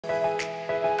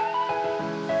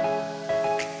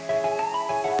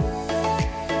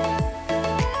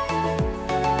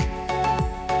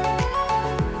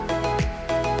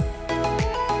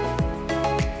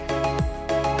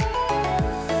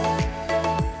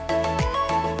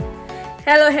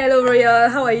Hello Royal,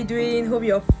 how are you doing? Hope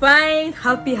you're fine.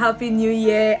 Happy new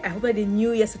year. I hope that the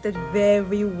new year started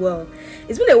very well.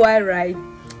 It's been a while, right?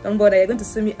 Don't bother, you're going to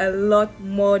see me a lot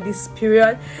more this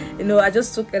period. I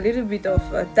just took a little bit of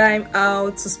time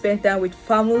out to spend time with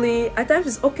family. At times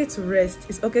it's okay to rest.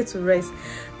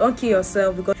 Don't kill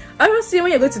yourself, because I don't see when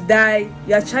you're going to die,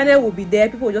 your channel will be there.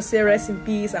 People will just say rest in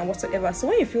peace and whatsoever. So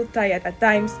when you feel tired, at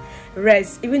times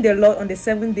rest. Even the Lord on the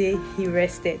 7th day, he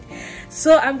rested.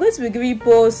 So I'm going to be giving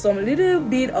you some little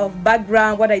bit of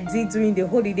background what I did during the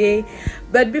holiday.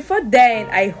 But before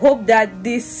then, I hope that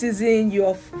this season you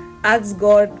have asked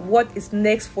God what is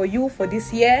next for you for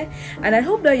this year, and I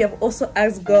hope that you have also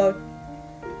asked God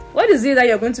what is it that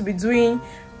you're going to be doing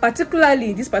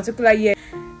particularly this particular year.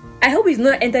 I hope it's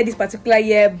not enter this particular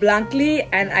year blankly,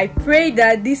 and I pray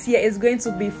that this year is going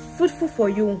to be fruitful for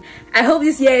you. I hope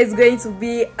this year is going to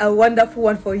be a wonderful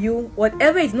one for you.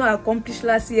 Whatever is not accomplished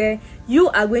last year, you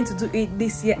are going to do it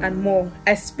this year and more.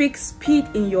 I speak speed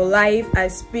in your life. I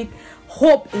speak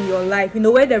hope in your life.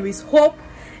 Where there is hope,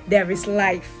 there is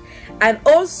life. And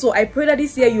also I pray that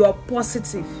this year you are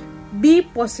positive. Be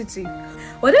positive.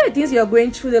 Whatever the things you are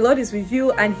going through, the Lord is with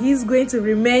you, and he's going to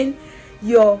remain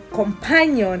your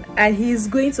companion, and he's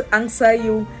going to answer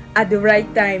you at the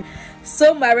right time.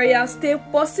 So my royal, stay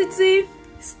positive,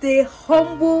 stay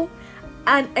humble,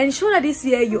 and ensure that this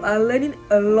year you are learning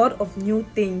a lot of new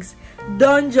things.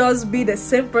 Don't just be the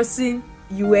same person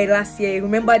you were last year.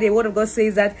 Remember, the word of God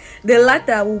says that the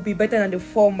latter will be better than the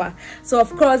former. So of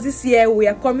course this year we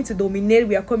are coming to dominate,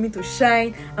 we are coming to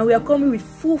shine, and we are coming with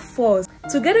full force.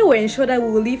 Together we ensure that we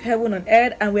will leave heaven on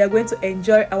earth, and we are going to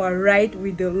enjoy our ride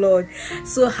with the Lord.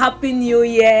 So happy new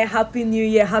year, happy new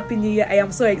year, happy new year. I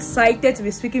am so excited to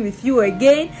be speaking with you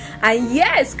again. And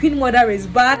yes, Queen Mother is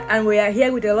back, and we are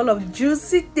here with a lot of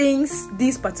juicy things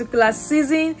this particular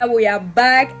season. We are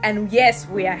back, and yes,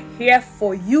 we are here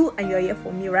for you, and you're here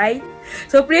for me, right?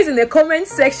 So please, in the comment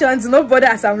section, do not bother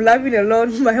as I'm laughing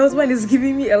alone. My husband is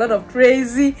giving me a lot of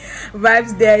crazy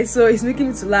vibes there, so it's making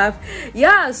me to laugh.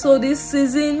 Yeah, so this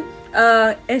season,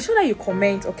 ensure that you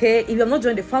comment, okay? If you have not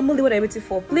joined the family, what are you waiting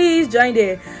for? Please join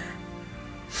the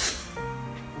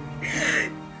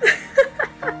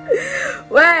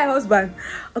why husband.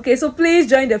 Okay, so please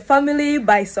join the family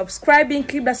by subscribing.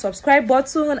 Click that subscribe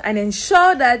button and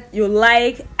ensure that you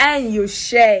like and you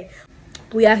share.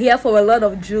 We are here for a lot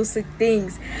of juicy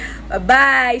things. Bye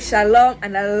bye, shalom,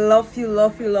 and I love you all.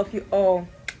 Love you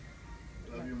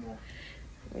more.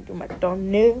 Let me do my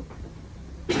thumbnail.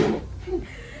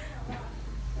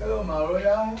 Hello,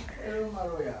 Maroya. Hello,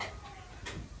 Maroya.